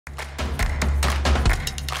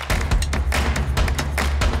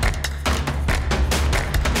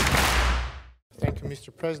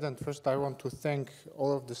Mr. President, first I want to thank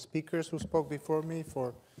all of the speakers who spoke before me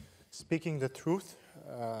for speaking the truth.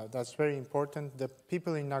 That's very important. The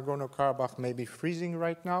people in Nagorno-Karabakh may be freezing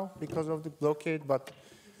right now because of the blockade, but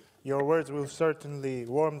your words will certainly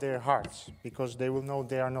warm their hearts because they will know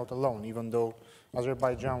they are not alone, even though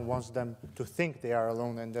Azerbaijan wants them to think they are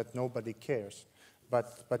alone and that nobody cares.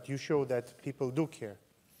 But you show that people do care.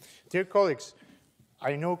 Dear colleagues,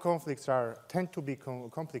 I know conflicts tend to be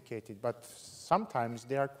complicated, but sometimes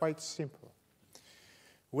they are quite simple.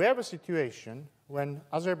 We have a situation when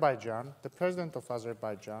Azerbaijan, the president of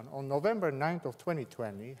Azerbaijan, on November 9th of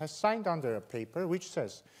 2020, has signed under a paper which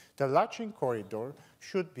says the Lachin corridor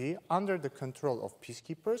should be under the control of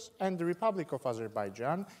peacekeepers, and the Republic of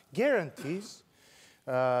Azerbaijan guarantees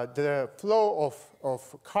the flow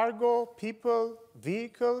of cargo, people,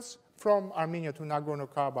 vehicles from Armenia to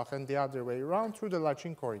Nagorno-Karabakh and the other way around through the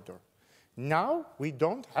Lachin corridor. Now we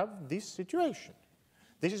don't have this situation.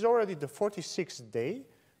 This is already the 46th day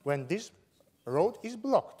when this road is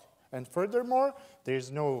blocked. And furthermore, there is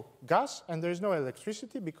no gas and there is no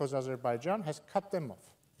electricity because Azerbaijan has cut them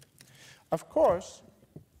off. Of course,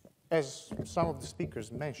 as some of the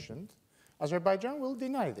speakers mentioned, Azerbaijan will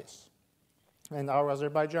deny this. And our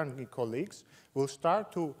Azerbaijani colleagues will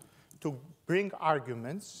start to bring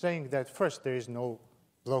arguments saying that first there is no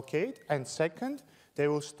blockade, and second, they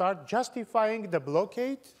will start justifying the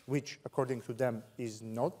blockade, which according to them is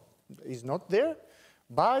not there,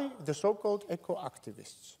 by the so-called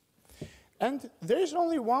eco-activists. And there is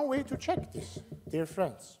only one way to check this, dear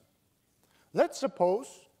friends. Let's suppose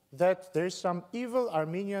that there is some evil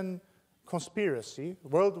Armenian conspiracy,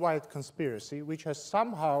 worldwide conspiracy, which has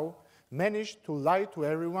somehow managed to lie to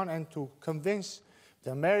everyone and to convince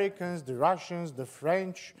the Americans, the Russians, the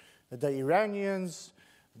French, the Iranians,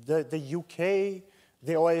 the UK,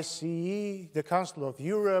 the OSCE, the Council of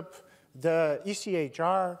Europe, the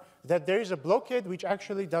ECHR, that there is a blockade which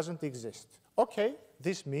actually doesn't exist. Okay,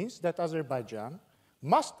 this means that Azerbaijan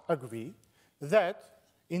must agree that,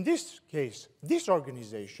 in this case, this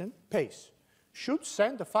organization, PACE, should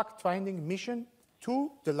send a fact-finding mission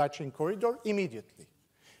to the Lachin corridor immediately.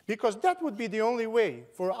 Because that would be the only way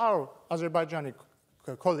for our Azerbaijani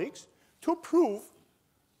colleagues to prove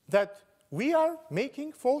that we are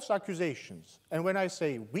making false accusations. And when I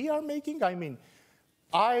say we are making, I mean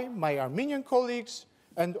I, my Armenian colleagues,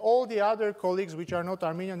 and all the other colleagues which are not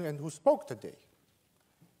Armenian and who spoke today.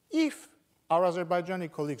 If our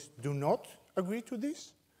Azerbaijani colleagues do not agree to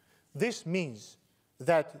this, this means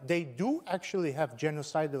that they do actually have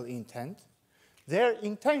genocidal intent. Their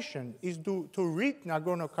intention is to rid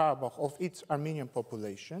Nagorno-Karabakh of its Armenian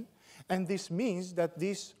population, and this means that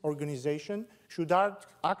this organization should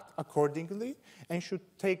act accordingly and should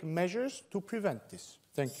take measures to prevent this.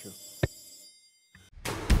 Thank you.